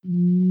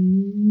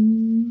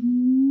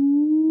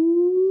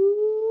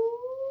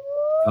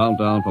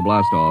Countdown for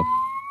blastoff.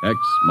 X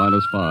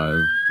minus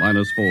 5,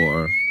 minus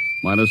 4,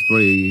 minus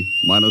 3,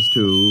 minus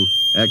 2,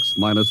 X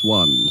minus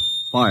 1.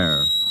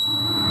 Fire.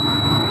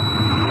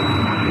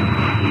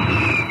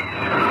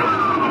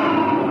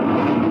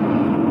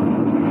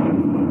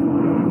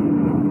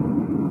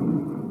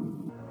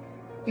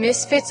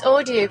 Misfits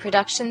Audio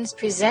Productions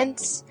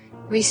presents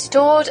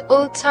Restored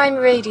Old-Time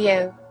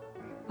Radio.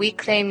 We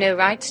claim no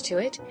rights to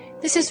it.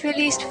 This is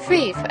released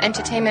free for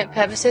entertainment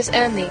purposes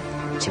only,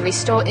 to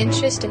restore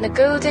interest in the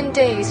golden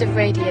days of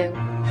radio.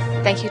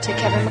 Thank you to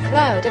Kevin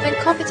MacLeod of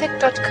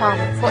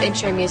Incompetech.com for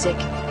intro music.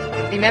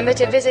 Remember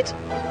to visit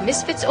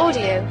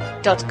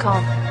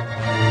misfitsaudio.com.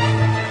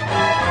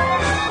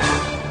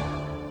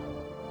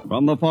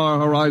 From the far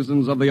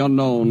horizons of the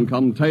unknown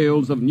come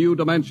tales of new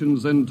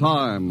dimensions in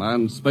time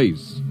and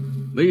space.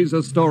 These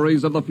are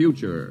stories of the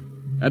future,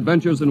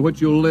 adventures in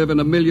which you'll live in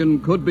a million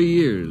could-be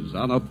years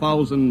on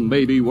 1,000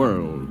 maybe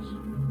worlds.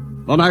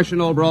 The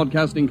National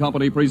Broadcasting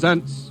Company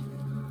presents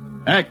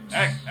X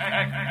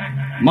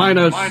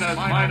minus 1.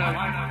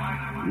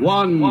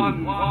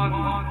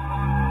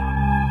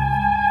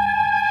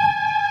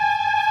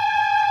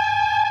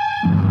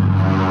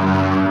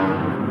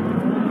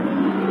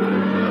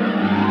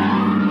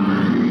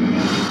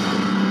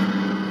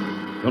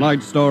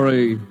 Tonight's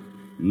story,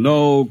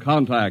 No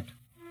Contact.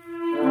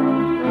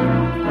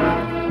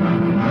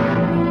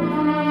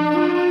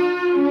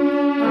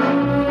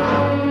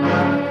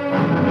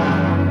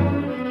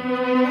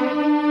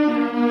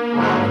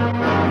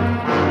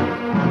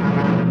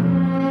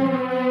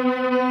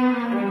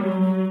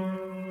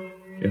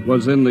 It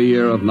was in the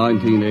year of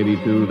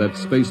 1982 that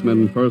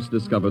spacemen first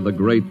discovered the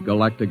Great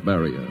Galactic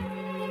Barrier.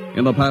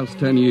 In the past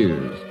 10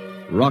 years,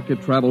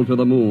 rocket travel to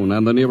the moon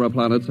and the nearer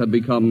planets had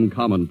become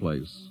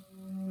commonplace.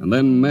 And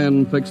then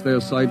men fixed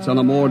their sights on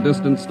a more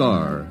distant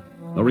star,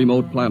 the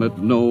remote planet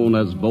known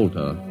as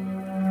Volta.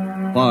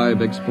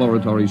 5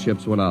 exploratory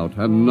ships went out,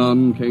 and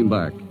none came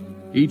back,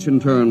 each in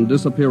turn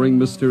disappearing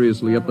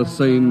mysteriously at the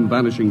same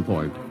vanishing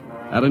point,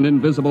 at an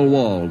invisible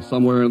wall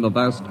somewhere in the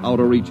vast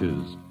outer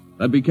reaches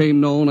that became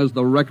known as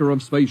the wrecker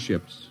of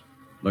spaceships,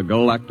 the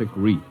Galactic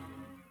Reef.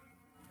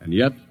 And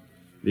yet,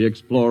 the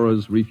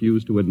explorers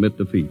refused to admit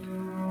defeat.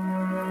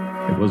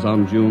 It was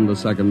on June the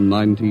 2nd,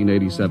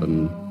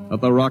 1987,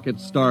 that the rocket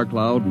Star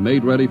Cloud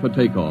made ready for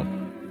takeoff,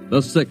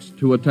 the 6th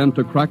to attempt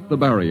to crack the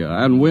barrier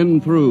and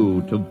win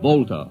through to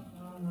Volta.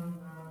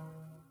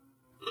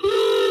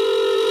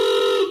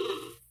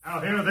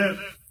 Now hear this.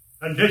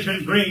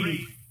 Condition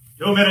green.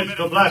 2 minutes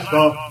to blast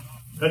off.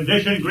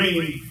 Condition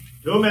green.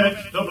 2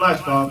 minutes to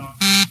blast off.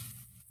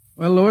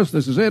 Well, Lewis,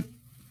 this is it.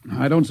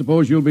 I don't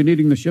suppose you'll be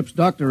needing the ship's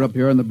doctor up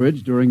here on the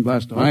bridge during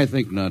blastoff. I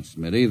think not,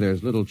 Smitty.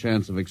 There's little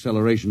chance of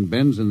acceleration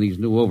bends in these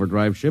new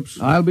overdrive ships.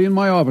 I'll be in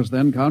my office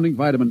then, counting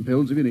vitamin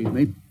pills if you need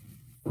me.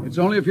 It's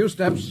only a few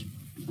steps.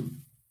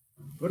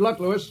 Good luck,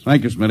 Lewis.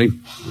 Thank you, Smitty.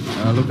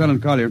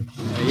 Lieutenant Collier.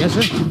 Yes,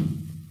 sir?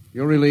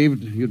 You're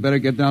relieved. You'd better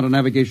get down to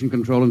navigation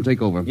control and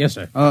take over. Yes,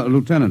 sir.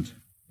 Lieutenant.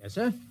 Yes,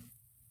 sir?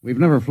 We've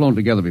never flown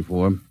together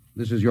before.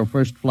 This is your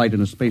first flight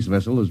in a space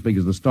vessel as big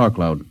as the Star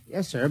Cloud.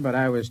 Yes, sir, but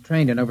I was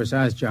trained in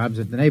oversized jobs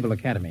at the Naval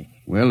Academy.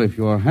 Well, if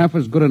you're half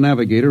as good a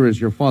navigator as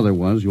your father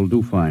was, you'll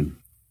do fine.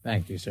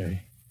 Thank you, sir.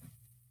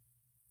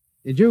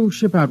 Did you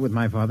ship out with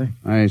my father?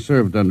 I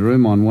served under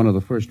him on one of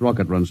the first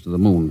rocket runs to the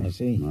moon. I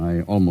see.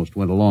 I almost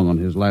went along on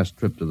his last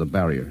trip to the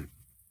barrier.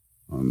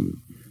 Too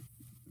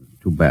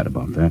bad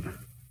about that.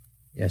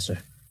 Yes, sir.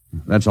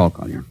 That's all,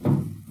 Collier.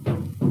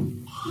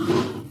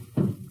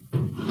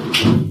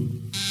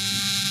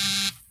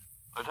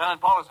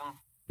 Lieutenant Paulson.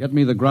 Get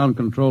me the ground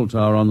control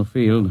tower on the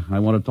field. I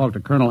want to talk to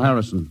Colonel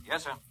Harrison.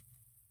 Yes, sir.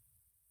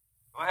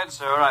 Go ahead,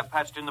 sir. I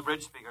patched in the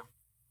bridge speaker.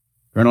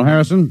 Colonel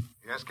Harrison?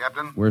 Yes,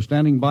 Captain? We're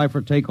standing by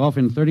for takeoff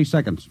in 30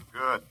 seconds.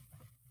 Good.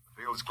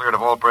 The field's cleared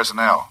of all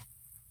personnel.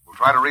 We'll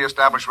try to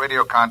reestablish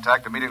radio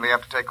contact immediately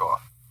after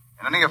takeoff.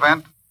 In any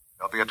event,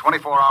 there'll be a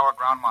 24-hour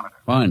ground monitor.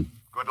 Fine.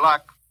 Good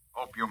luck.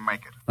 Hope you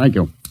make it. Thank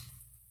you.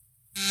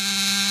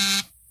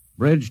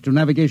 Bridge to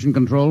navigation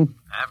control.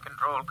 Nav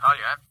control,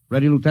 Collier.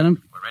 Ready, Lieutenant?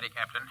 We're ready,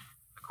 Captain.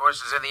 The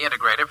course is in the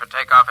integrator for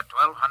takeoff at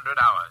 1200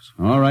 hours.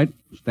 All right.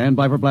 Stand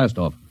by for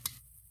blastoff.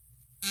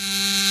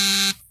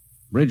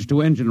 Bridge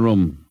to engine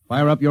room.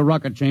 Fire up your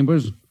rocket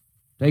chambers.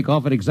 Take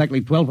off at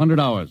exactly 1200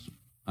 hours.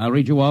 I'll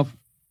read you off.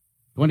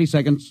 20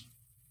 seconds.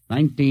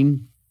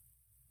 19.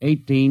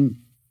 18.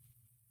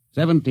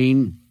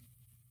 17.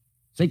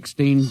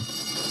 16.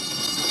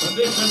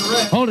 Condition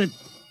red. Hold it.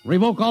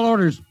 Revoke all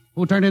orders.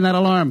 Who turned in that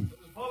alarm?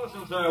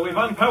 Paulson, sir. We've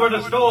uncovered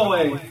a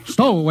stowaway.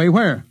 Stowaway,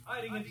 where?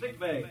 Hiding in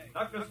sickbay.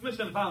 Dr.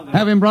 Smithson found him.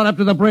 Have him brought up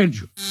to the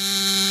bridge.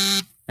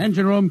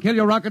 Engine room, kill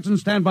your rockets and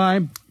stand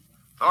by.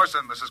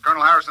 Thorson, this is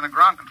Colonel Harrison in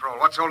ground control.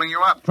 What's holding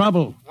you up?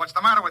 Trouble. What's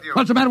the matter with you?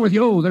 What's the matter with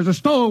you? There's a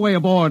stowaway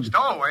aboard.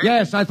 Stowaway?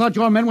 Yes, I thought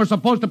your men were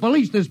supposed to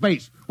police this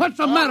base. What's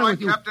the matter with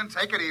you? Captain,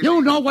 take it easy.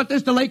 You know what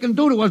this delay can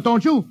do to us,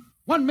 don't you?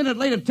 1 minute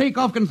later,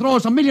 takeoff can throw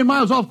us 1,000,000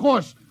 miles off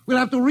course. We'll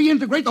have to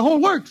reintegrate the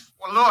whole works.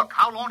 Well, look,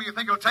 how long do you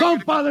think it'll take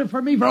Don't bother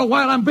for me for a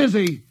while. I'm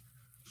busy.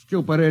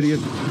 Stupid idiot.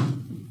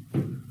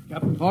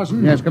 Captain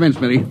Thorson? Yes, come in,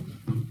 Smitty.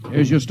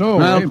 Here's your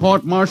stove. I'll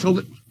court-martial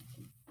the...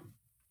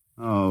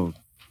 Oh,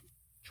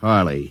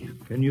 Charlie.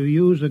 Can you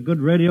use a good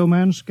radio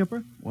man,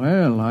 Skipper?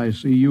 Well, I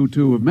see you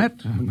two have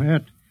met.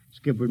 Matt,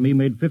 Skipper and me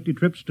made 50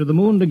 trips to the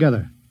moon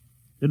together.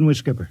 Didn't we,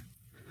 Skipper?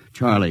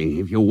 Charlie,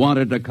 if you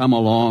wanted to come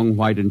along,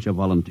 why didn't you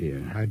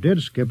volunteer? I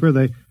did, Skipper.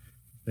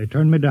 They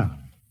turned me down.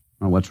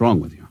 Well, what's wrong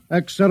with you?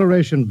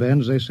 Acceleration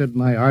bends. They said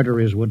my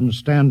arteries wouldn't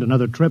stand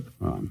another trip.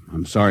 Oh,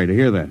 I'm sorry to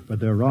hear that. But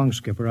they're wrong,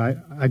 Skipper.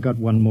 I got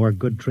one more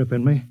good trip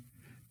in me.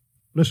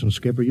 Listen,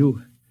 Skipper,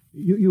 you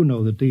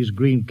know that these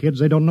green kids,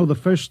 they don't know the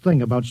first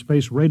thing about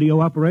space radio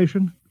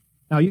operation.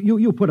 Now,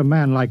 you put a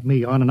man like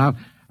me on, and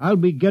I'll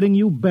be getting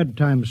you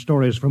bedtime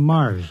stories from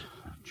Mars.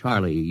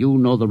 Charlie, you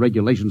know the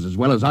regulations as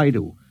well as I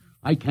do.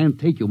 I can't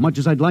take you much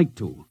as I'd like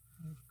to.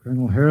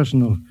 Colonel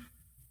Harrison will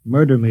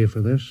murder me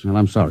for this. Well,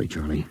 I'm sorry,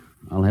 Charlie.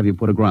 I'll have you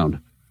put aground.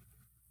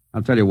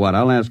 I'll tell you what,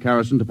 I'll ask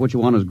Harrison to put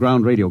you on as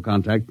ground radio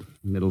contact,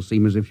 and it'll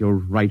seem as if you're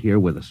right here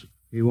with us.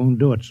 He won't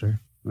do it, sir.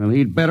 Well,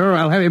 he'd better.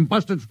 I'll have him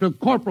busted to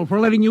corporal for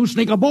letting you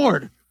sneak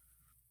aboard.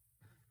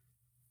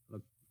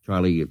 Look,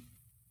 Charlie, you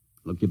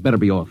better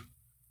be off.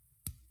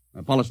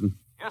 Paulison.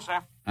 Yes,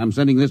 sir. I'm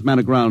sending this man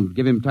aground.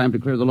 Give him time to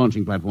clear the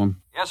launching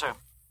platform. Yes, sir.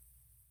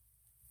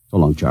 So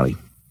long, Charlie.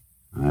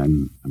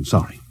 I'm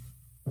sorry.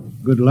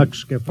 Good luck,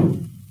 Skipper.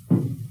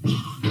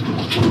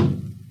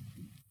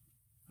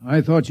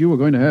 I thought you were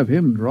going to have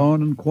him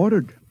drawn and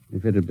quartered.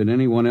 If it had been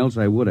anyone else,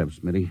 I would have,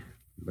 Smitty.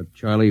 But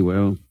Charlie,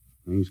 well,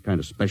 he's kind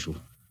of special.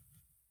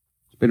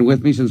 He's been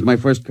with me since my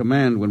first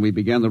command when we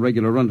began the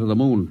regular run to the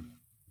moon.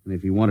 And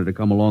if he wanted to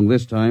come along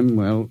this time,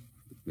 well,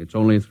 it's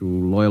only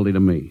through loyalty to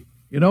me.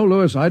 You know,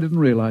 Lewis, I didn't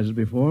realize it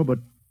before, but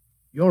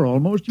you're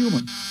almost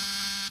human.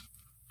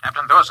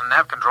 Captain Dawson,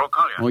 nav control,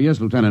 Collier. Oh, yes,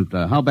 Lieutenant.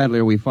 How badly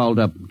are we fouled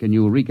up? Can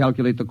you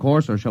recalculate the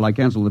course, or shall I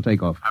cancel the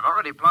takeoff? I've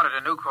already plotted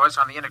a new course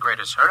on the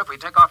integrator, sir. If we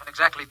take off in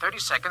exactly 30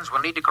 seconds,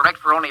 we'll need to correct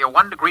for only a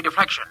 1-degree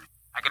deflection.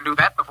 I can do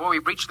that before we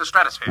breach the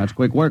stratosphere. That's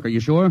quick work. Are you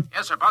sure?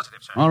 Yes, sir.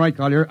 Positive, sir. All right,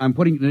 Collier. I'm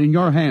putting it in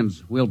your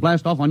hands. We'll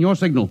blast off on your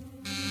signal.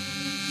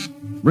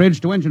 Bridge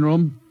to engine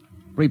room.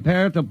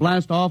 Prepare to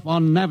blast off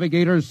on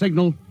navigator's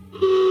signal.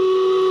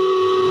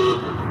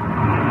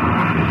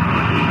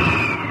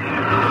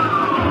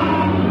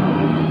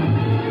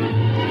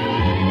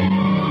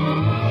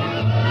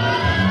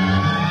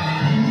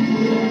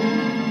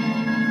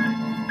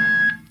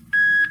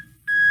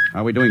 How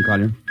are we doing,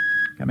 Collier?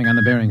 Coming on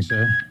the bearing,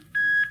 sir.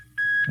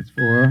 That's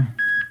 4,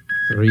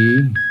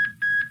 3,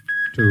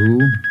 2,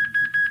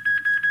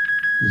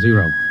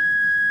 0.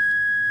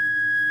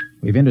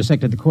 We've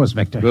intersected the course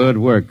vector. Good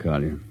work,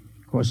 Collier.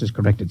 Course is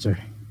corrected, sir.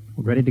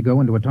 We're ready to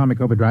go into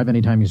atomic overdrive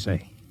anytime you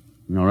say.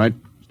 All right.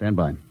 Stand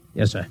by.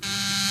 Yes, sir.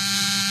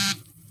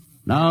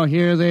 Now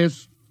hear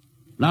this.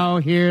 Now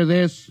hear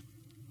this.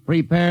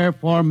 Prepare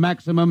for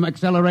maximum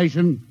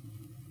acceleration.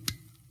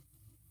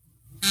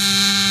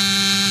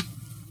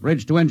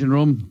 Bridge to engine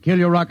room. Kill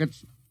your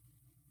rockets.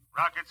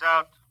 Rockets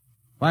out.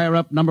 Fire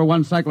up number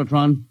 1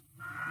 cyclotron.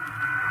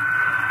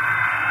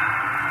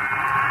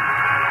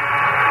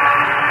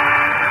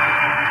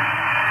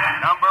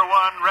 Number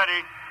 1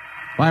 ready.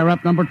 Fire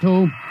up number 2.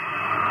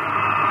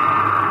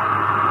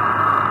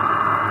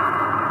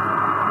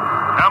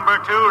 Number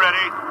 2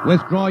 ready.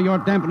 Withdraw your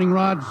dampening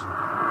rods.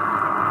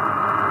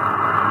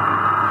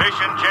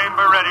 Fission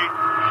chamber ready.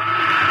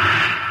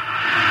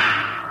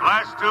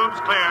 Blast tubes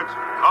cleared.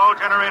 All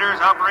generators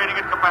operating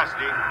at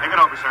capacity. Take it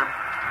over, sir.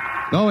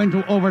 Go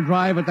into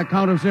overdrive at the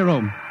count of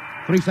 0.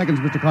 3 seconds,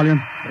 Mr.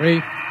 Collier.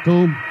 3,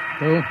 2,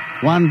 2,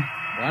 1,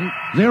 1,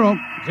 0.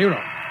 0.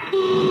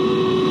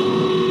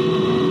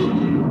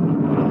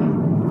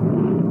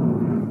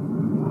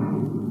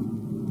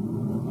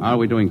 How are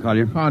we doing,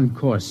 Collier? On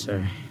course,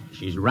 sir.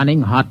 She's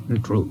running hot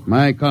and true.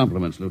 My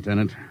compliments,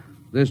 Lieutenant.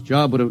 This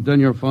job would have done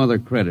your father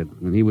credit,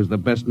 and he was the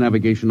best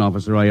navigation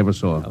officer I ever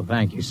saw. Oh,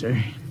 thank you, sir.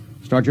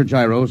 Start your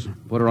gyros.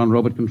 Put her on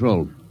robot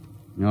control.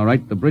 All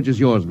right, the bridge is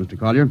yours, Mr.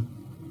 Collier.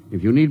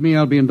 If you need me,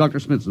 I'll be in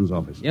Dr. Smithson's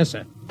office. Yes,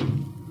 sir.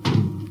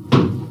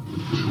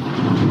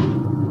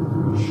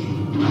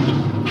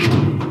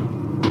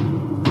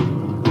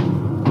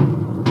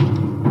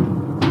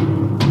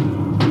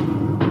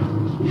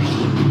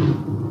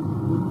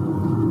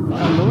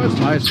 Well, Lewis,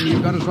 I see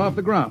you got us off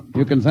the ground.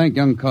 You can thank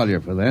young Collier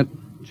for that.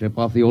 Chip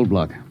off the old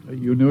block.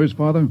 You knew his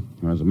father?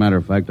 As a matter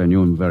of fact, I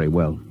knew him very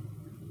well.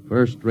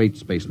 First-rate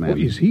spaceman. Oh,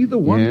 is he the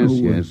one yes, who...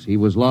 Yes, he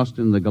was lost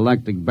in the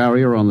galactic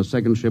barrier on the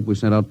second ship we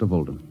sent out to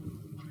Volta.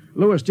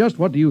 Lewis, just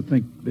what do you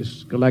think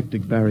this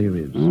galactic barrier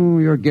is? Oh,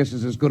 your guess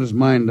is as good as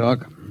mine,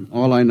 Doc.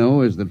 All I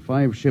know is that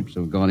 5 ships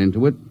have gone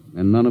into it,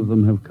 and none of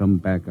them have come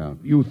back out.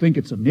 You think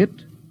it's a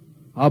nit?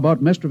 How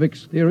about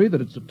Mestrovik's theory that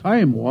it's a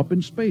time warp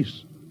in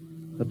space?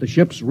 That the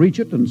ships reach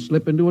it and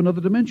slip into another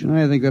dimension?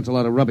 I think that's a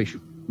lot of rubbish.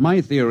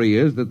 My theory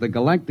is that the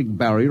galactic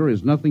barrier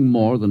is nothing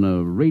more than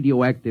a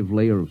radioactive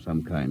layer of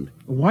some kind.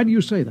 Why do you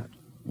say that?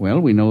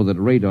 Well, we know that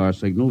radar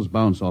signals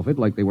bounce off it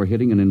like they were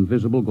hitting an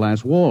invisible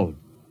glass wall.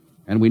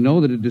 And we know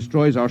that it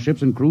destroys our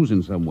ships and crews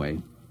in some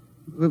way.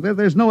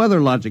 There's no other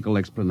logical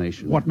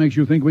explanation. What makes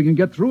you think we can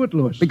get through it,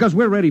 Lewis? Because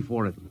we're ready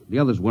for it. The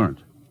others weren't.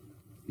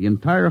 The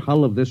entire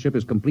hull of this ship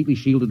is completely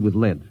shielded with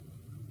lead.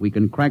 We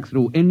can crack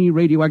through any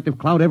radioactive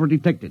cloud ever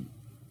detected.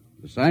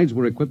 Besides,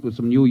 we're equipped with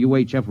some new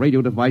UHF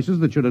radio devices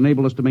that should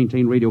enable us to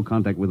maintain radio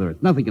contact with Earth.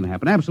 Nothing can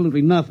happen.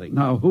 Absolutely nothing.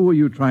 Now, who are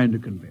you trying to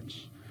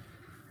convince?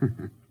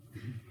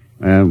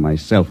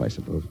 Myself, I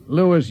suppose.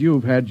 Lewis,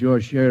 you've had your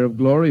share of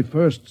glory.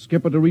 First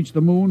skipper to reach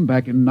the moon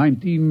back in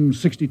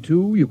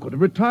 1962. You could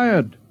have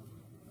retired.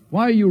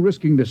 Why are you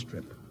risking this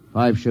trip?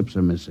 5 ships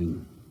are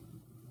missing.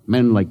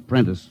 Men like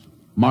Prentice,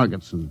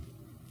 Margetson,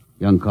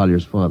 young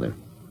Collier's father.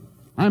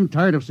 I'm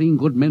tired of seeing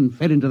good men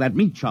fed into that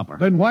meat chopper.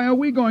 Then why are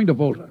we going to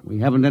Volta? We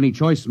haven't any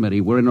choice,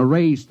 Smitty. We're in a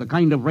race, the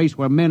kind of race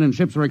where men and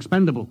ships are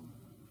expendable.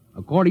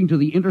 According to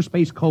the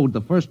Interspace Code,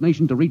 the first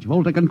nation to reach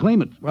Volta can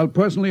claim it. Well,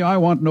 personally, I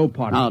want no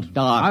part of it. Now,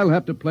 Doc. I'll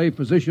have to play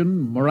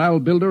physician, morale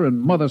builder,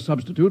 and mother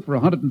substitute for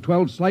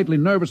 112 slightly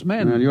nervous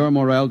men. Well, your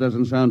morale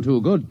doesn't sound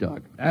too good,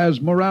 Doc. As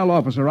morale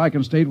officer, I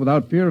can state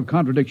without fear of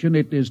contradiction,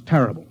 it is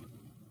terrible.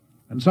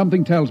 And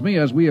something tells me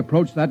as we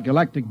approach that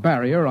galactic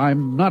barrier,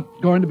 I'm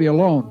not going to be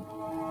alone.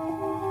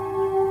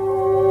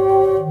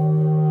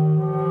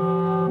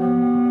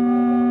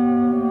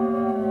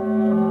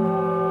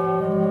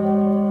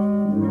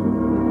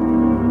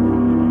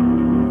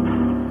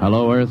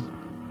 Hello, Earth.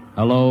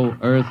 Hello,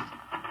 Earth.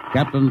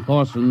 Captain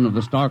Thorson of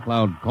the Star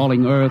Cloud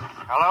calling Earth.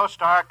 Hello,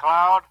 Star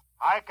Cloud.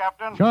 Hi,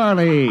 Captain.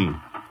 Charlie.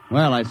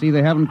 Well, I see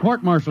they haven't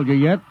court-martialed you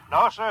yet.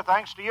 No, sir,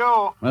 thanks to you.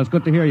 Well, it's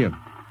good to hear you.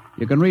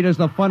 You can read us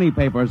the funny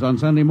papers on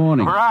Sunday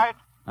morning. All right.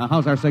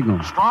 How's our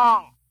signal?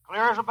 Strong.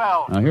 Clear as a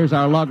bell. Now, here's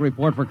our log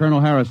report for Colonel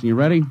Harrison. You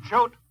ready?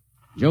 Shoot.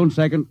 June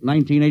 2nd,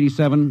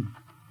 1987.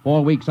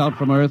 4 weeks out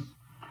from Earth.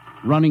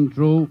 Running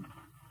true.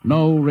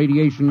 No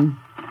radiation.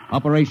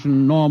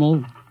 Operation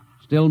normal.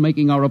 Still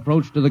making our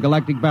approach to the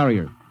galactic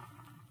barrier.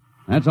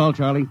 That's all,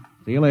 Charlie.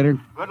 See you later.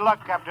 Good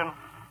luck, Captain.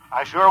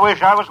 I sure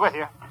wish I was with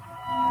you.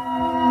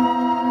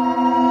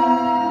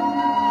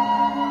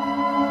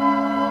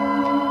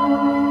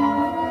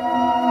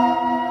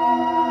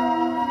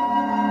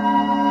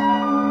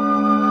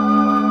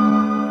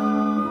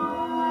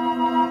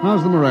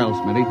 How's the morale,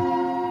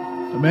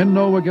 Smitty? The men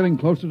know we're getting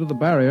closer to the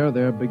barrier.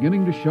 They're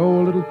beginning to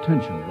show a little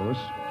tension, Lewis.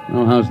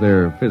 Oh, how's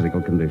their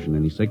physical condition?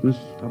 Any sickness?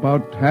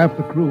 About half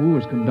the crew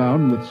has come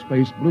down with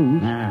space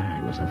blues.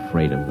 I was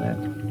afraid of that.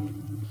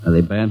 Are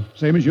they bad?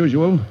 Same as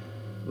usual.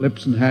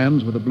 Lips and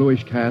hands with a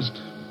bluish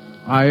cast.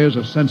 Eyes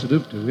are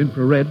sensitive to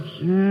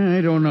infrareds.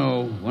 I don't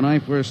know. When I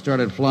first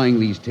started flying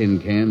these tin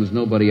cans,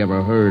 nobody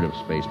ever heard of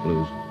space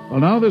blues. Well,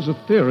 now there's a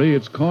theory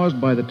it's caused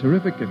by the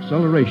terrific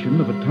acceleration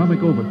of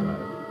atomic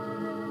overdrive.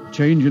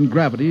 Change in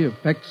gravity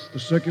affects the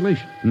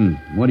circulation.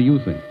 What do you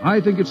think?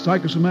 I think it's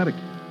psychosomatic.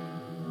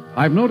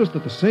 I've noticed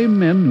that the same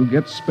men who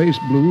get space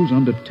blues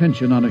under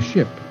tension on a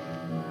ship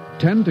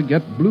tend to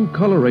get blue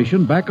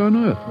coloration back on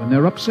Earth when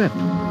they're upset.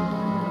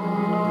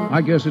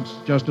 I guess it's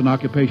just an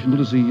occupational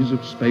disease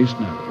of space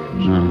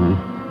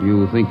navigators.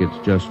 You think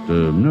it's just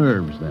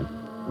nerves, then?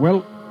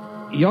 Well,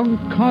 young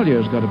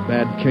Collier's got a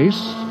bad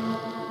case.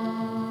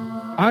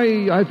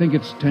 I think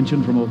it's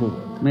tension from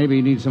overwork. Maybe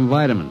he needs some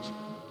vitamins.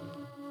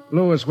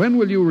 Lewis, when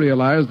will you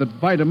realize that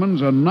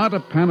vitamins are not a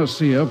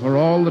panacea for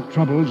all the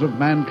troubles of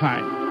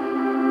mankind?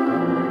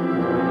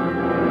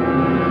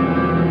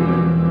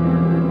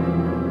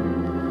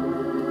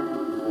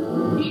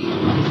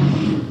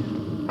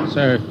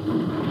 Sir,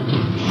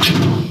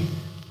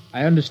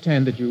 I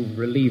understand that you've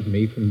relieved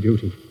me from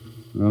duty.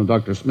 Well,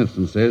 Dr.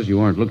 Smithson says you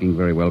aren't looking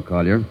very well,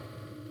 Collier.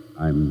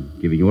 I'm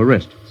giving you a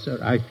rest. Sir,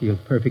 I feel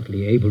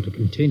perfectly able to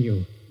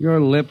continue. Your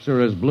lips are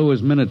as blue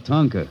as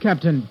Minnetonka.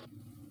 Captain,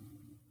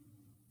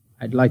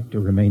 I'd like to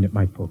remain at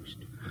my post.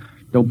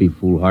 Don't be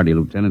foolhardy,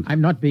 Lieutenant. I'm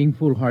not being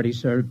foolhardy,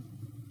 sir.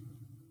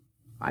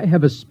 I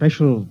have a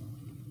special,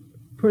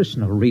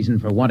 personal reason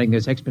for wanting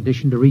this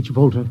expedition to reach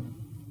Volta.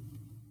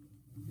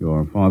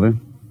 Your father?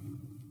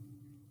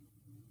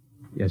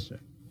 Yes, sir.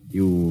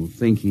 You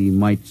think he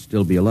might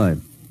still be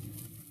alive?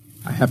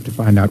 I have to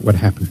find out what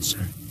happened,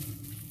 sir.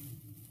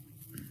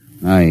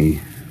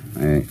 I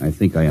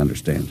think I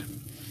understand.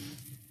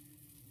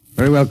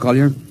 Very well,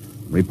 Collier.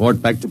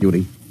 Report back to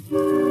duty.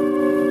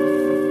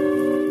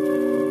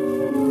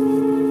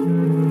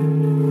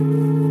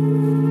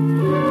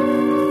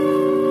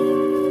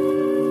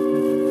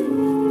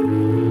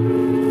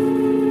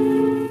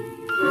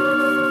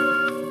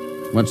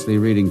 What's the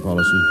reading,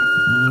 Paulson?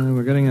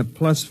 We're getting a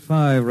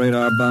 +5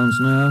 radar bounce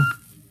now.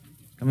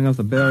 Coming off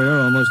the barrier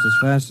almost as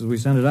fast as we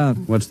sent it out.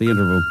 What's the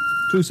interval?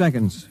 2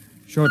 seconds.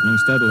 Shortening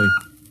steadily.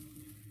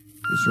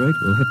 At this rate,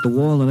 we'll hit the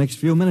wall in the next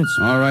few minutes.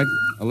 All right.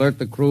 Alert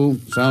the crew.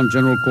 Sound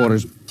general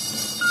quarters.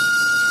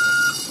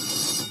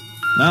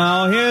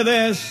 Now, hear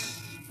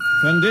this.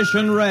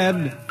 Condition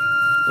red.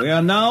 We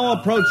are now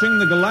approaching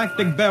the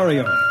galactic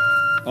barrier.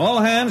 All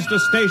hands to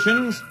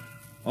stations.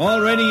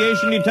 All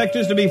radiation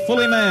detectors to be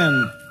fully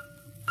manned.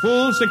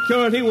 Full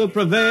security will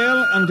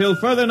prevail until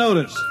further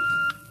notice.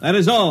 That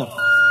is all.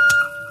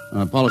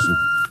 Paulson.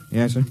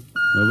 Yes, sir?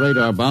 The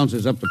radar bounce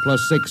is up to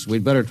 +6.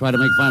 We'd better try to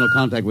make final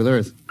contact with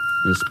Earth.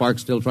 Is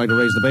Sparks still trying to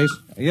raise the base?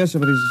 Yes, sir,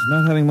 but he's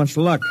not having much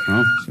luck.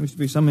 Oh? Seems to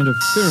be some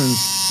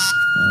interference.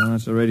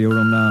 That's the radio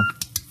room now.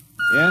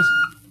 Yes?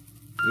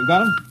 You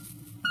got him?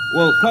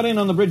 Well, cut in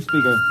on the bridge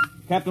speaker.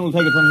 Captain will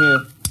take it from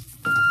here.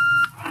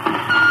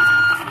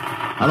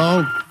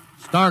 Hello?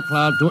 Star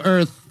Cloud to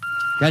Earth.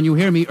 Can you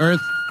hear me,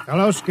 Earth?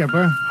 Hello,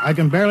 Skipper. I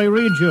can barely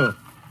read you.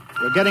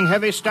 You're getting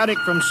heavy static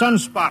from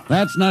sunspots.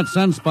 That's not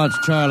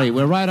sunspots, Charlie.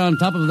 We're right on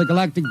top of the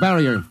galactic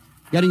barrier.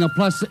 Getting a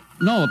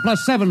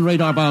 +7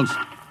 radar bounce.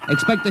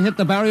 Expect to hit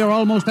the barrier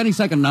almost any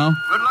second now.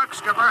 Good luck,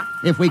 Skipper.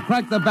 If we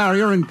crack the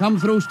barrier and come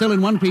through still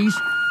in one piece,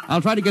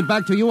 I'll try to get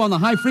back to you on the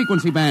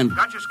high-frequency band.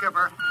 Got you,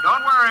 Skipper.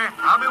 Don't worry.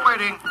 I'll be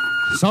waiting.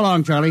 So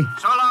long, Charlie.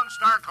 So long,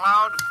 Star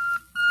Cloud.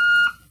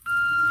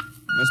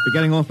 Must be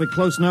getting awfully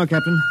close now,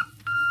 Captain.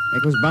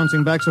 Echo's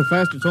bouncing back so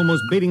fast it's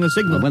almost beating the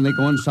signal. Well, when they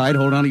go inside,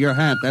 hold on to your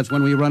hat. That's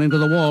when we run into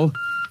the wall.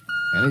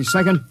 Any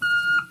second.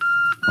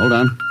 Hold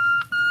on.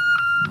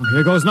 Oh,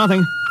 here goes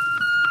nothing.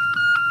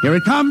 Here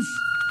it comes.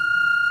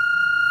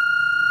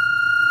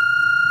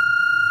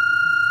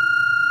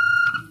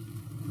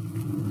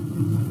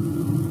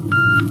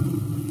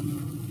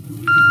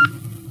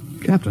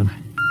 Captain.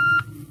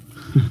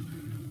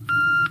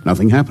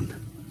 Nothing happened.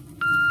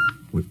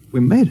 We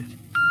made it.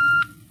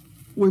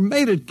 We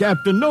made it,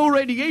 Captain. No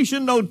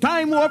radiation, no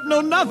time warp,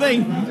 no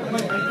nothing.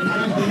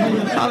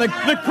 Now, the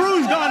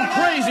crew's gone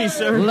crazy,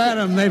 sir. Let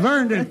them. They've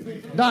earned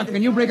it. Doc,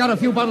 can you break out a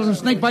few bottles of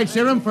snakebite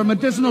serum for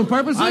medicinal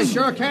purposes? I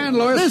sure can,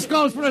 Lewis. This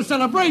calls for a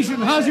celebration.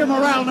 How's your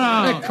morale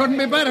now? It couldn't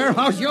be better.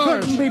 How's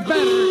yours? Couldn't be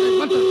better.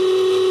 What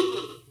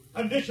the...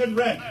 Condition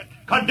red.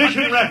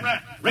 Condition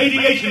red.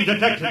 Radiation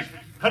detected.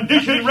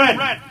 Condition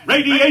red.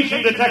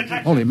 Radiation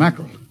detected. Holy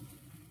mackerel.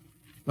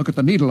 Look at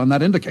the needle on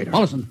that indicator.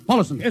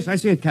 Paulison. Yes, I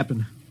see it,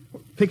 Captain.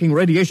 Picking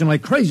radiation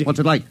like crazy. What's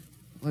it like?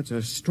 Well, it's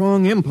a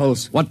strong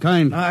impulse. What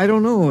kind? I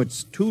don't know.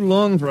 It's too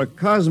long for a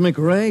cosmic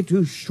ray,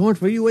 too short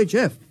for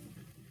UHF.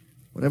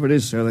 Whatever it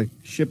is, sir, the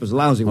ship is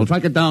lousy. Well,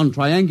 track it down,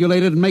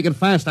 triangulate it, and make it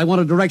fast. I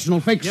want a directional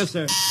fix. Yes,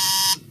 sir.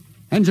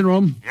 Engine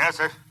room. Yes,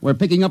 sir. We're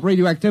picking up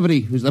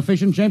radioactivity. Is the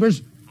fission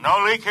chambers?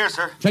 No leak here,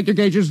 sir. Check your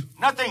gauges.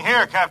 Nothing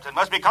here, Captain.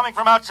 Must be coming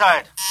from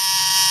outside.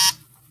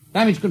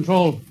 Damage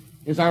control.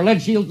 Is our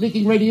lead shield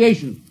leaking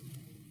radiation?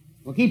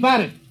 Well, keep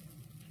at it.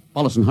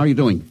 Paulison, how are you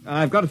doing?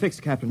 I've got it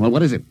fixed, Captain. Well,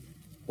 what is it?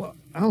 Well,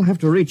 I'll have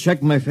to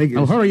recheck my figures.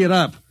 Well, hurry it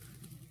up.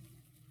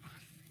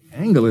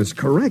 Angle is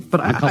correct, but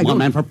I Come on,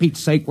 man, for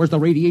Pete's sake. Where's the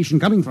radiation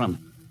coming from?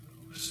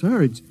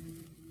 Sir, it's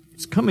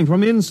coming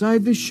from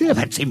inside the ship.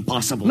 That's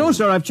impossible. No,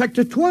 sir, I've checked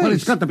it twice. Well,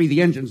 it's got to be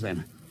the engines,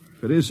 then.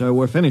 If it is, sir,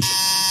 we're finished.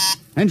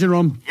 Engine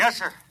room. Yes,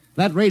 sir.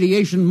 That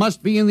radiation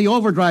must be in the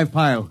overdrive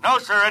pile. No,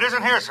 sir, it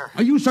isn't here, sir.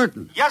 Are you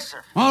certain? Yes,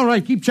 sir. All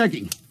right, keep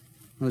checking.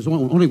 Well, there's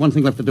only one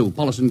thing left to do.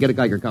 Paulison, get a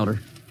Geiger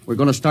counter. We're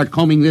going to start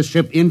combing this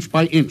ship inch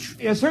by inch.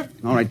 Yes, sir.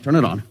 All right, turn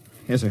it on.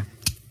 Yes, sir.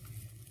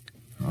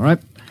 All right.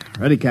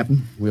 Ready,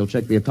 Captain. We'll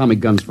check the atomic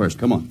guns first.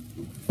 Come on.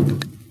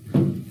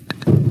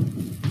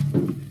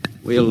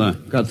 We'll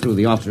cut through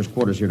the officers'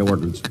 quarters here to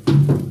ordnance.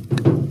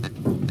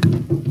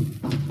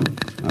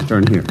 Now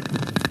turn here.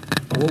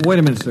 Oh, wait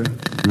a minute, sir.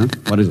 Huh?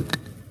 What is it?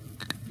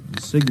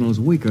 The signal's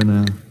weaker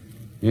now.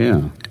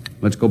 Yeah.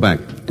 Let's go back.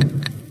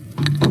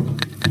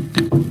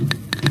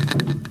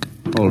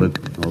 Hold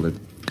it.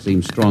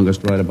 Seems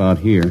strongest right about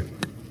here.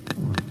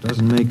 Oh, it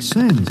doesn't make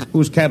sense.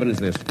 Whose cabin is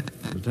this?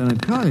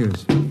 Lieutenant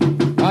Collier's.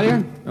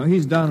 Collier? Oh,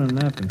 he's down in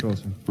nav control,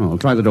 sir. Oh, I'll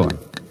try the door.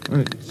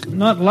 It's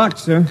not locked,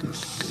 sir.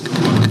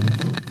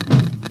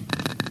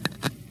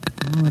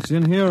 Oh, it's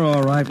in here,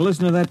 all right.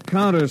 Listen to that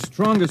counter.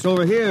 Strongest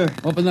over here.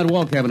 Open that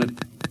wall cabinet.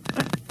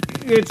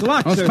 It's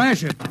locked, Oh, sir.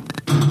 smash it.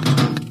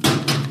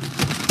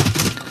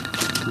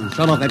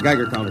 Shut off that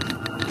Geiger counter.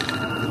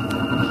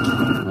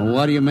 Now,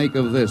 what do you make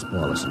of this,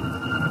 Paulison?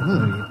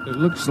 Well, it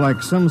looks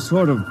like some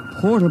sort of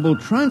portable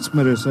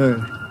transmitter, sir.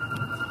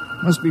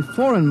 Must be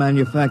foreign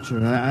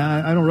manufacture.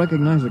 I don't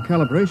recognize the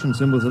calibration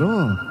symbols at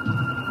all.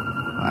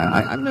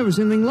 I've never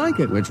seen anything like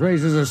it. Which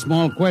raises a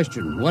small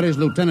question. What is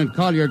Lieutenant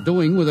Collier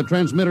doing with a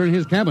transmitter in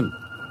his cabin?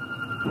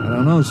 I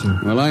don't know, sir.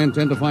 Well, I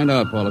intend to find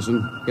out,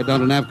 Paulison. Get down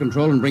to nav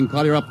control and bring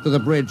Collier up to the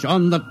bridge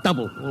on the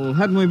double. Well,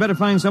 hadn't we better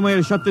find some way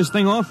to shut this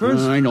thing off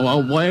first? I know a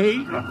way.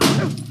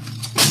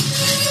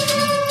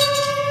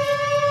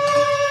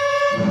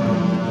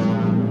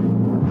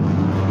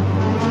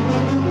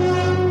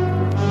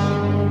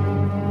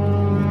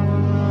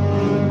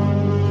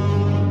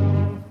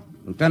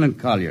 Lieutenant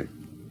Collier,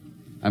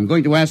 I'm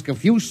going to ask a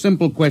few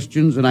simple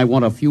questions, and I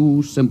want a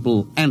few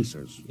simple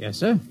answers. Yes,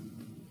 sir.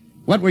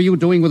 What were you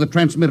doing with a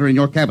transmitter in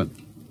your cabin?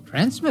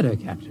 Transmitter,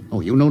 Captain?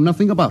 Oh, you know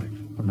nothing about it.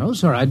 Oh, no,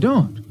 sir, I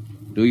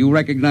don't. Do you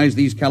recognize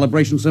these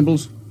calibration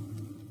symbols?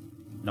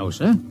 No,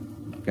 sir.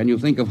 Can you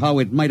think of how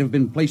it might have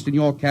been placed in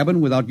your cabin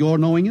without your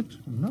knowing it?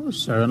 No,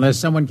 sir, unless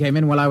someone came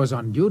in while I was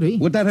on duty.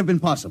 Would that have been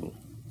possible?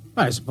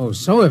 I suppose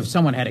so, if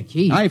someone had a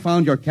key. I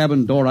found your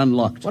cabin door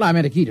unlocked. Well, I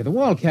meant a key to the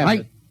wall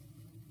cabinet.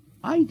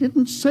 I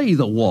didn't say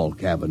the wall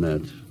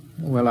cabinet.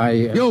 Well,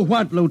 You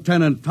what,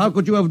 Lieutenant? How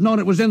could you have known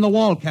it was in the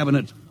wall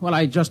cabinet? Well,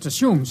 I just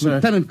assumed, sir.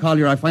 Lieutenant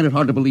Collier, I find it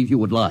hard to believe you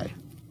would lie.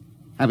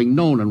 Having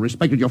known and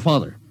respected your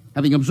father,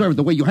 having observed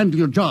the way you handle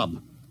your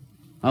job.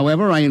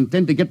 However, I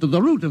intend to get to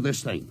the root of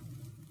this thing.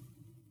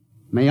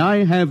 May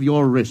I have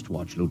your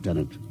wristwatch,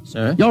 Lieutenant?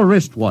 Sir? Your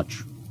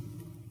wristwatch.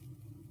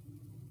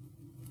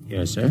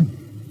 Yes, sir.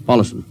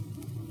 Paulson,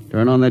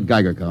 turn on that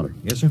Geiger counter.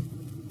 Yes, sir.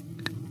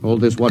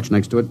 Hold this watch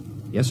next to it.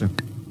 Yes, sir.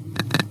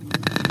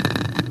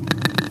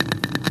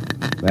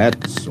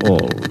 That's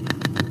all.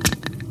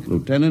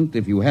 Lieutenant,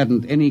 if you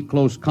hadn't any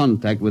close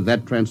contact with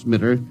that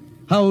transmitter,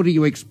 how do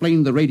you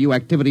explain the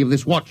radioactivity of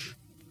this watch?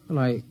 Well,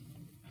 I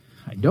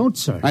don't,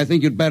 sir. I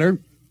think you'd better.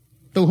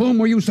 To whom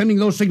were you sending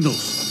those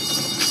signals?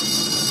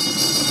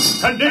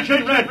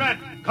 Condition red!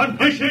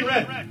 Condition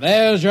red!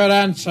 There's your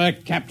answer,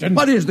 Captain.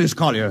 What is this,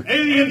 Collier?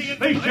 Alien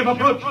spaceship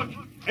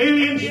approaching!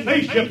 Alien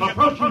spaceship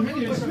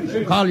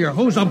approaching! Collier,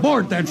 who's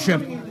aboard that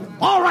ship?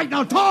 All right,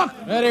 now talk!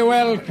 Very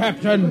well,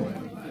 Captain.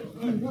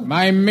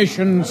 My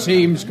mission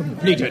seems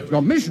completed.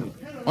 Your mission?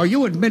 Are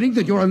you admitting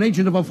that you're an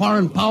agent of a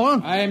foreign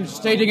power? I'm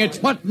stating it.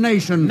 What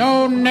nation?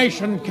 No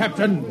nation,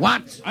 Captain.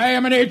 What? I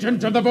am an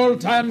agent of the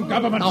Voltan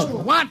government.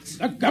 What?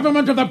 The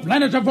government of the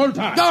planet of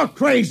Volta. You're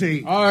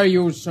crazy. Are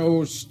you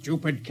so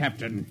stupid,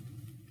 Captain?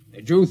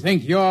 Did you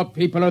think your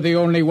people are the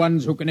only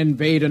ones who can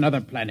invade another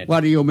planet?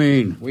 What do you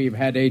mean? We've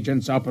had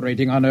agents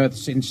operating on Earth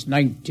since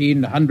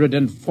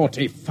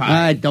 1945.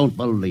 I don't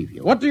believe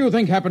you. What do you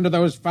think happened to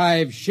those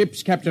 5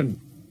 ships,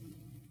 Captain?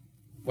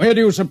 Where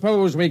do you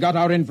suppose we got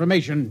our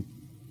information?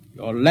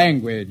 Your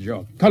language,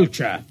 your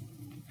culture,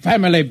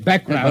 family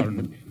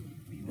background.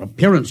 Your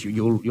appearance,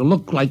 you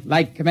look like...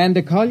 Like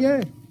Commander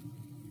Collier?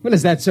 Well,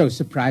 is that so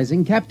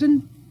surprising,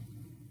 Captain?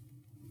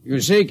 You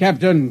see,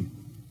 Captain,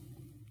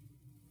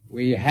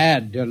 we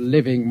had a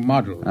living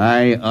model.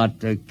 I ought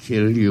to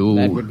kill you.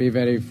 That would be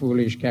very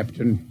foolish,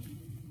 Captain.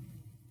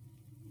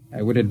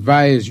 I would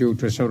advise you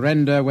to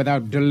surrender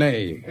without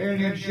delay.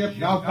 Alien ship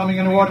now coming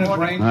into ordnance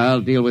range.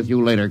 I'll deal with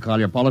you later,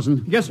 Collier.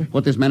 Paulson? Yes, sir.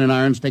 Put this man in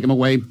irons. Take him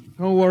away.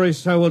 Don't worry,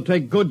 sir. We'll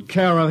take good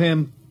care of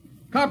him.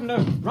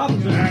 Carpenter,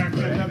 Robinson.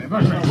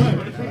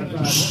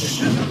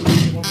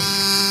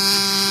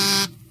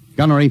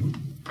 Gunnery.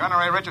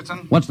 Gunnery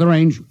Richardson. What's the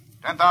range?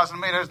 10,000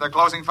 meters. They're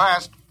closing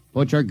fast.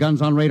 Put your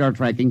guns on radar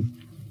tracking.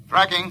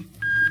 Tracking.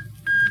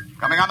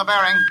 Coming on the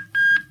bearing.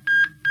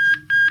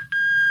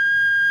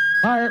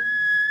 Fire.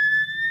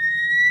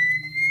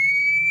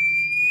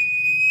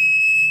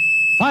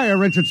 Fire,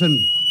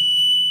 Richardson.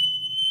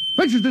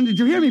 Richardson, did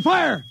you hear me?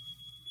 Fire!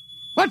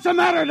 What's the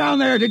matter down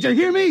there? Did you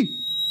hear me?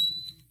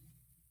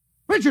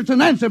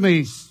 Richardson, answer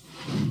me.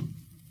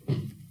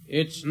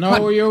 It's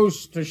no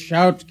use to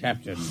shout,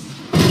 Captain.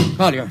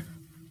 Collier,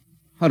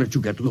 how did you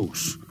get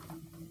loose?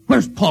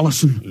 Where's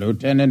Paulson?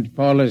 Lieutenant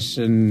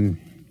Paulson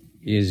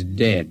is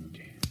dead.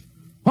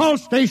 All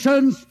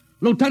stations!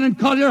 Lieutenant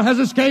Collier has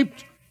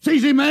escaped.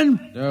 Seize him,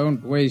 men.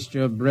 Don't waste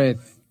your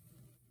breath.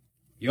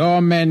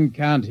 Your men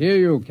can't hear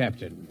you,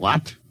 Captain.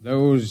 What?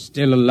 Those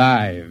still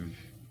alive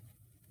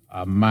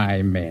are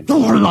my men.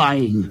 You're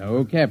lying.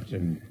 No,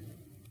 Captain.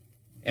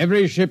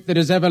 Every ship that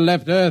has ever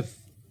left Earth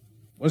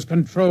was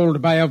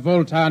controlled by a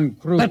Voltan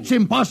crew. That's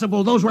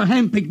impossible. Those were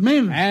hand-picked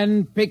men.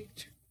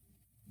 Hand-picked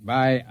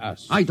by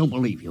us. I don't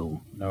believe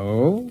you.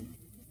 No?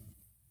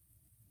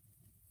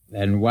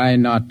 Then why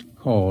not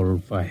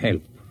call for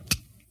help?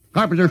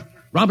 Carpenter,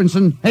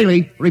 Robinson,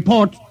 Haley,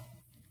 report.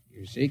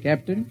 You see,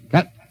 Captain?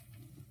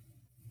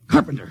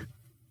 Carpenter,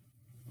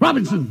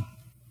 Robinson,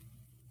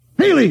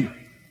 Haley.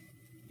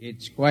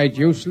 It's quite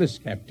useless,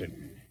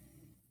 Captain.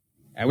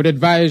 I would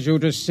advise you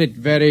to sit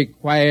very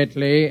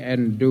quietly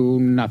and do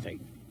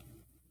nothing.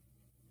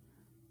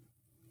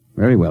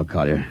 Very well,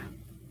 Collier.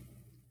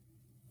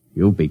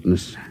 You've beaten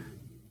us.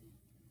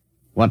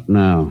 What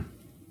now?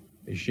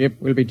 The ship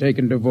will be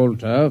taken to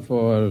Volta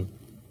for,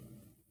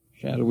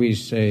 shall we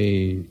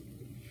say,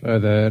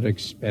 further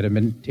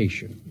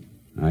experimentation.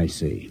 I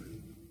see.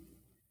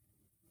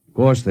 Of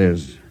course,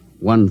 there's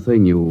one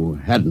thing you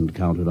hadn't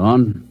counted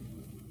on.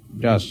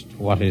 Just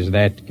what is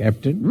that,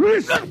 Captain?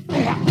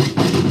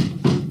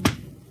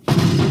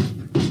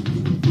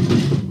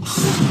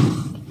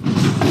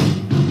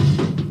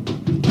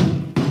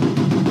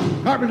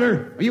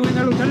 Carpenter, are you in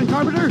there, Lieutenant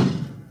Carpenter?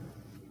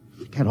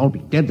 They can't all be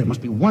dead. There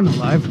must be one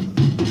alive.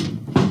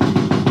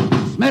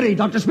 Smitty,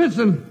 Dr.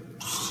 Smithson.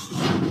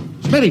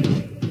 Smitty,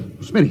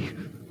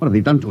 what have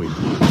they done to him?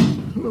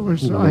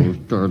 Louis,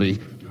 dirty.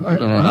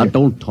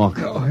 Don't talk.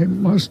 I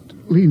must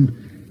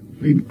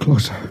lean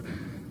closer.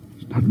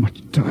 There's not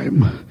much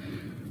time.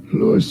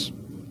 Louis,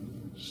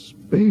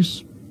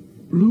 space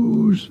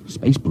blues.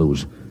 Space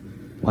blues?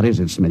 What is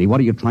it, Smitty? What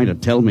are you trying to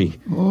tell me?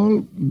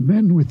 All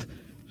men with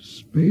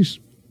space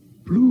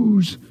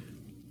blues.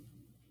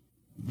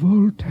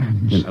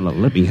 Voltans.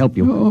 Let me help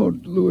you. No,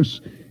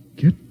 Louis.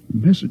 Get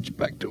message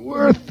back to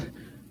Earth.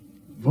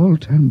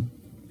 Voltan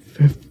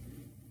 5th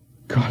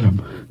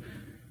column.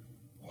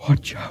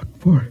 Watch out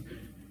for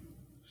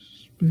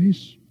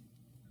space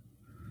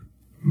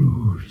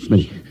blues.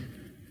 Smitty.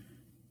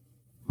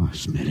 Oh,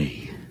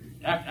 Smitty.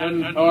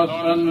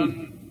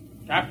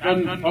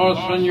 Captain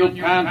Thorson, you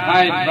can't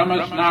hide from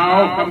us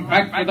now. Come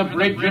back to the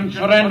bridge and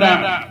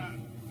surrender,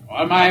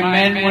 or my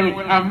men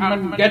will come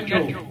and get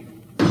you.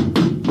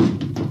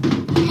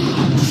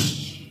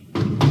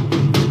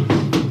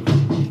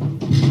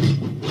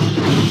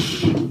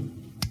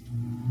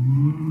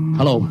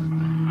 Hello.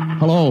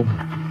 Hello.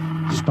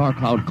 Star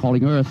Cloud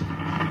calling Earth.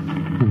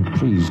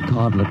 Please,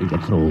 God, let me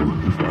get through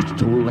before it's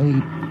too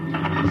late.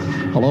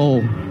 Hello.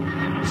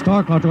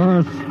 Star Cloud to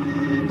Earth.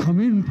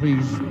 Come in,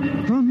 please.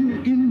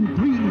 Come in,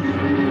 please.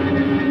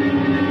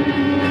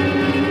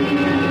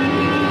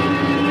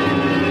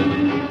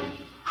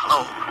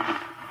 Hello.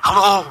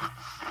 Hello.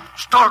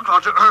 Star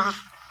Cloud to Earth.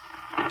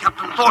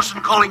 Captain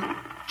Thorson calling.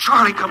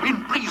 Charlie, come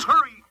in, please.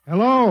 Hurry.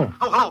 Hello.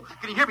 Oh, hello.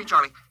 Can you hear me,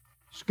 Charlie?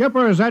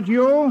 Skipper, is that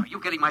you? Are you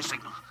getting my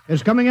signal?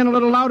 It's coming in a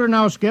little louder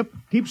now, Skip.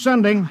 Keep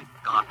sending.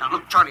 God, now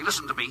look, Charlie,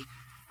 listen to me.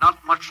 Not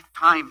much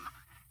time.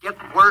 Get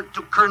word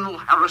to Colonel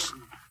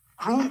Harrison.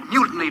 Crew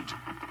mutinied.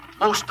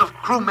 Most of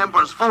crew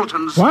members,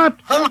 Fultons.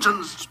 What?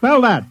 Fultons. Spell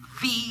that.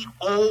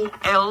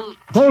 V-O-L...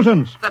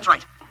 Fultons. That's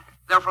right.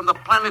 They're from the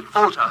planet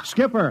Volta.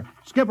 Skipper,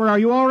 are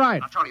you all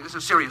right? Now, Charlie, this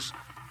is serious.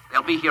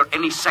 They'll be here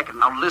any second.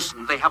 Now,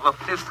 listen, they have a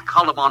fifth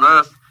column on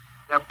Earth.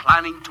 They're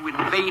planning to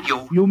invade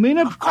you. You mean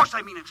it? Of course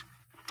I mean it.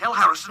 Tell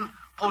Harrison,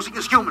 posing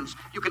as humans.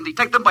 You can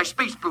detect them by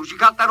space blues. You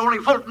got that? Only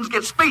Fultons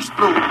get space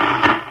blue.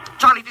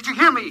 Charlie, did you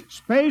hear me?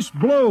 Space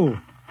blue.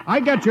 I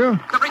get you.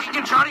 They're breaking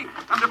in, Charlie.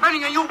 I'm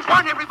depending on you.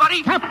 Warn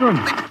everybody. Captain.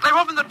 They're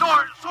opening the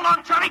door. So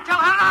long, Charlie. Tell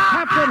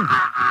Harrison.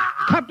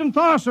 Captain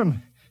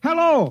Thorson.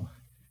 Hello.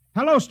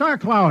 Hello, Star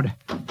Cloud.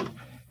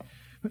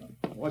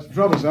 What's the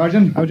trouble,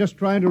 Sergeant? I was just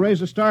trying to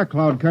raise the Star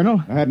Cloud,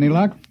 Colonel. I had any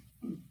luck?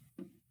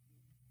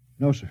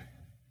 No, sir.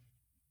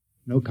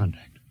 No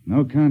contact.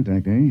 No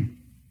contact, eh?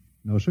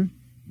 No, sir.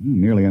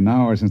 Nearly an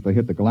hour since they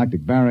hit the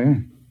galactic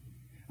barrier.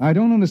 I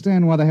don't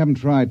understand why they haven't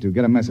tried to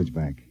get a message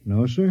back.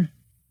 No, sir.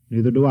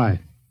 Neither do I.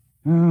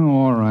 Oh,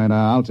 all right.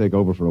 I'll take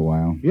over for a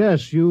while.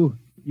 Yes, you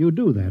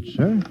do that,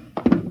 sir.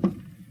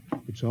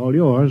 It's all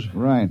yours.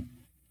 Right.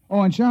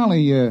 Oh, and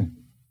Charlie, you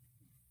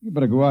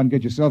better go out and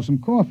get yourself some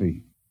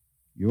coffee.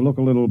 You look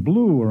a little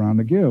blue around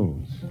the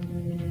gills.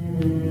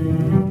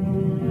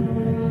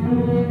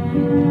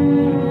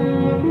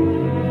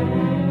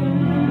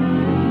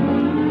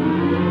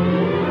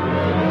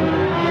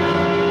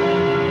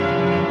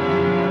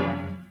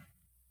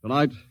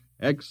 Tonight,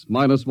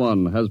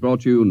 X-1 has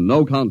brought you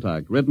No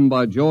Contact, written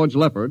by George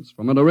Lefferts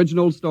from an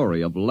original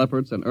story of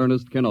Lefferts and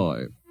Ernest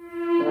Kinoy.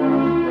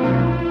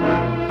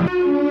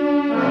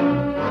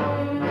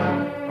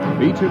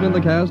 Featured in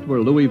the cast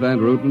were Louis Van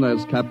Ruten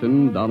as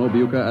Captain, Donald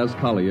Buca as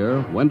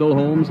Collier, Wendell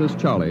Holmes as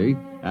Charlie,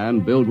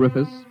 and Bill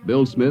Griffiths,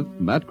 Bill Smith,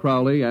 Matt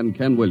Crowley, and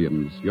Ken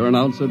Williams. Your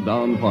announcer,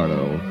 Don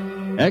Pardo.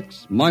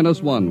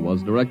 X-1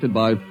 was directed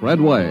by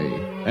Fred Way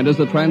and is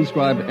a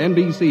transcribed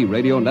NBC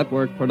Radio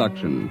Network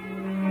production.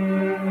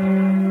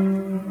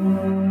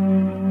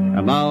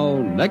 And now,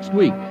 next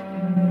week.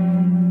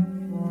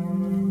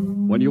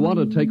 When you want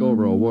to take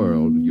over a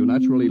world, you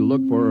naturally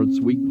look for its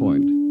weak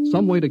point,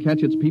 some way to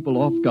catch its people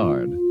off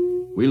guard.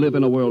 We live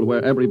in a world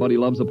where everybody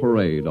loves a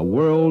parade, a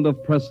world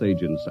of press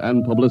agents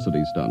and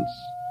publicity stunts.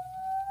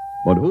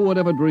 But who would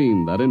ever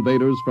dream that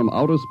invaders from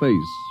outer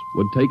space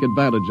would take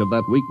advantage of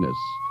that weakness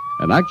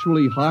and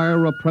actually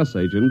hire a press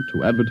agent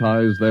to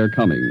advertise their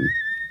coming?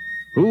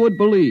 Who would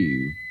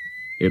believe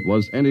it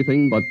was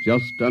anything but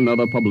just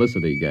another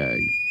publicity gag?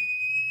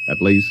 At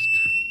least,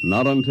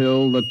 not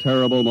until the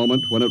terrible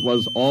moment when it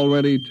was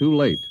already too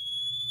late.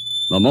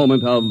 The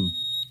moment of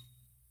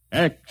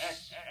X-1.